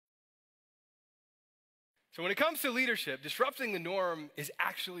So when it comes to leadership, disrupting the norm is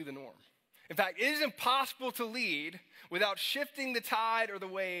actually the norm. In fact, it is impossible to lead without shifting the tide or the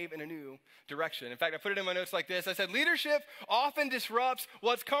wave in a new direction. In fact, I put it in my notes like this. I said, leadership often disrupts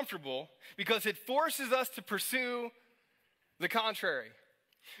what's comfortable because it forces us to pursue the contrary.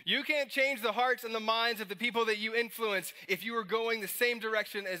 You can't change the hearts and the minds of the people that you influence if you are going the same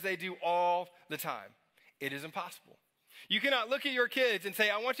direction as they do all the time. It is impossible. You cannot look at your kids and say,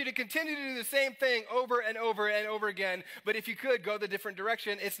 I want you to continue to do the same thing over and over and over again, but if you could go the different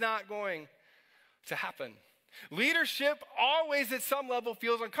direction, it's not going to happen. Leadership always at some level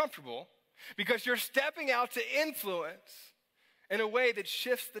feels uncomfortable because you're stepping out to influence in a way that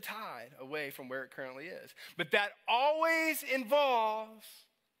shifts the tide away from where it currently is. But that always involves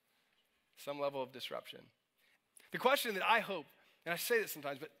some level of disruption. The question that I hope, and I say this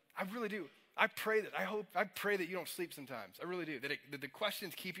sometimes, but I really do, I pray that you don't sleep sometimes. I really do, that the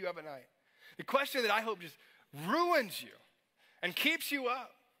questions keep you up at night. The question that I hope just ruins you and keeps you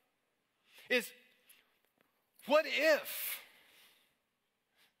up is, what if?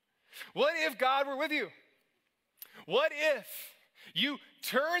 What if God were with you? What if you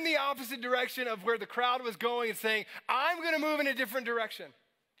turn the opposite direction of where the crowd was going and saying, I'm going to move in a different direction?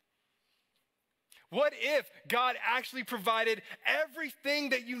 What if God actually provided everything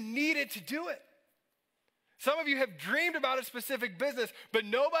that you needed to do it? Some of you have dreamed about a specific business, but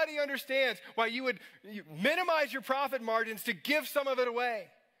nobody understands why you would minimize your profit margins to give some of it away.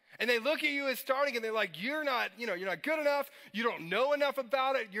 And they look at you as starting and they're like, you're not good enough. You don't know enough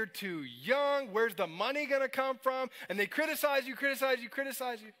about it. You're too young. Where's the money going to come from? And they criticize you.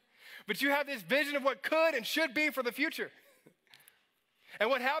 But you have this vision of what could and should be for the future. And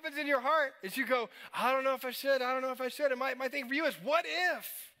what happens in your heart is you go, I don't know if I should. And my thing for you is, what if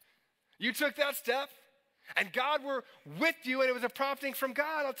you took that step and God were with you and it was a prompting from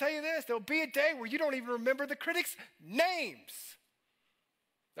God? I'll tell you this, there'll be a day where you don't even remember the critics' names.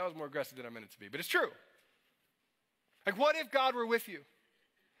 That was more aggressive than I meant it to be, but it's true. Like, what if God were with you?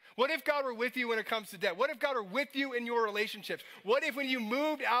 What if God were with you when it comes to debt? What if God were with you in your relationships? What if when you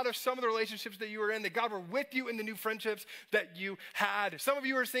moved out of some of the relationships that you were in, that God were with you in the new friendships that you had? Some of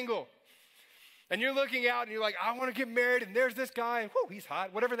you are single, and you're looking out, and you're like, I want to get married, and there's this guy, and whoo, he's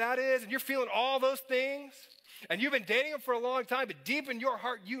hot, whatever that is, and you're feeling all those things, and you've been dating him for a long time, but deep in your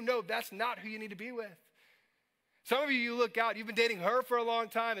heart, you know that's not who you need to be with. Some of you look out, you've been dating her for a long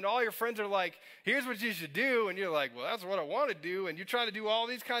time, and all your friends are like, here's what you should do. And you're like, well, that's what I want to do. And you're trying to do all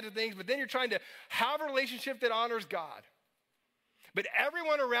these kinds of things, but then you're trying to have a relationship that honors God. But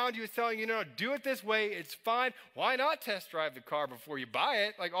everyone around you is telling you, no, do it this way. It's fine. Why not test drive the car before you buy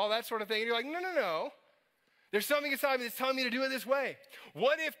it? Like all that sort of thing. And you're like, no. There's something inside me that's telling me to do it this way.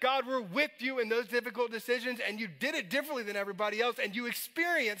 What if God were with you in those difficult decisions and you did it differently than everybody else and you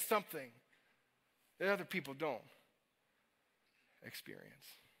experienced something that other people don't experience?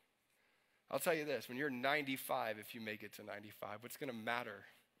 I'll tell you this, when you're 95, if you make it to 95, what's going to matter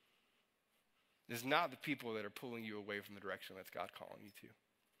is not the people that are pulling you away from the direction that's God calling you to.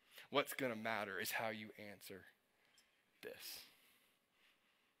 What's going to matter is how you answer this.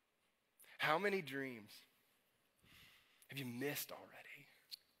 How many dreams have you missed already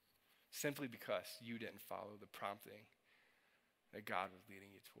simply because you didn't follow the prompting that God was leading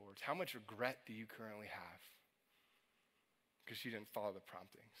you towards? How much regret do you currently have because you didn't follow the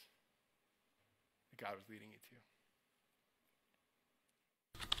promptings that God was leading you to?